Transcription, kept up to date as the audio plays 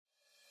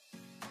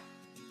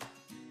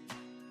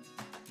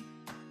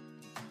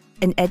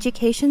An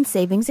Education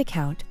Savings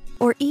Account,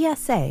 or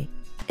ESA,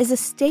 is a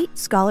state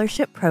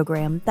scholarship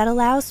program that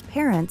allows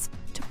parents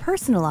to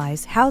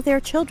personalize how their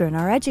children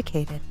are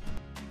educated.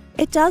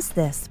 It does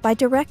this by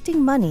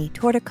directing money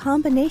toward a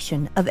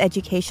combination of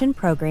education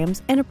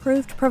programs and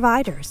approved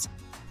providers.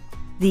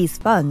 These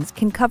funds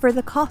can cover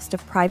the cost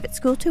of private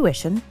school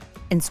tuition,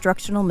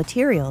 instructional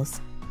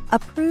materials,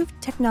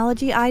 approved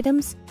technology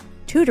items,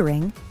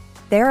 tutoring,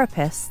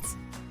 therapists,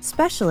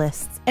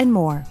 specialists, and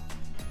more.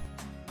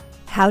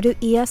 How do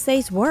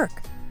ESAs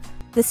work?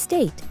 The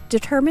state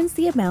determines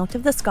the amount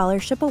of the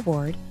scholarship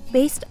award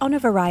based on a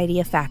variety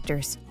of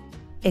factors,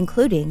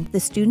 including the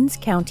student's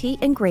county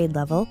and grade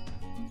level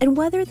and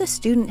whether the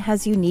student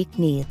has unique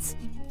needs.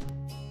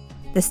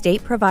 The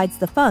state provides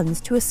the funds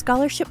to a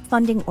scholarship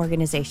funding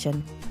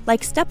organization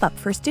like Step Up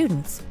for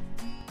Students,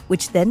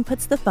 which then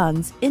puts the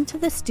funds into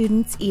the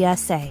student's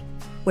ESA,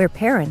 where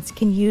parents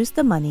can use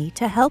the money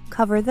to help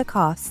cover the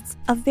costs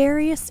of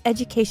various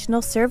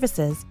educational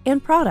services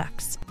and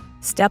products.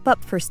 Step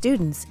Up for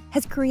Students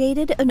has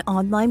created an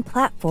online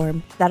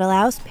platform that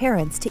allows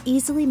parents to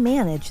easily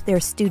manage their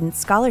student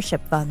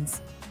scholarship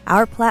funds.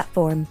 Our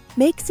platform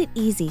makes it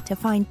easy to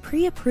find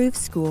pre-approved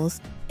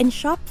schools and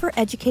shop for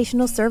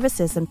educational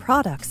services and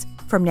products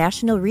from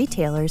national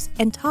retailers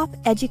and top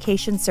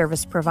education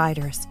service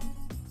providers.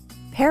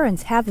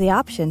 Parents have the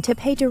option to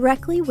pay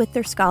directly with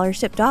their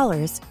scholarship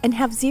dollars and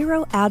have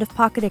zero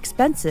out-of-pocket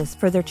expenses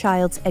for their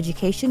child's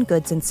education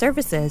goods and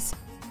services,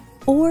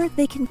 or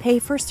they can pay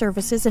for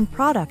services and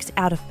products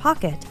out of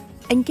pocket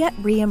and get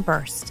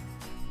reimbursed.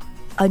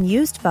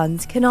 Unused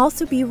funds can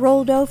also be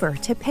rolled over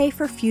to pay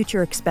for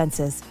future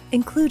expenses,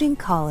 including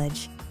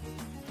college.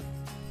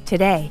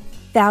 Today,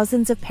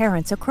 thousands of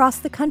parents across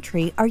the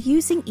country are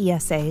using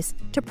ESAs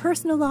to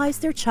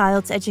personalize their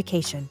child's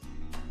education.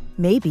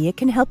 Maybe it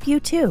can help you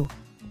too.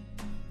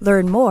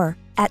 Learn more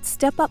at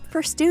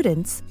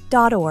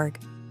stepupforstudents.org.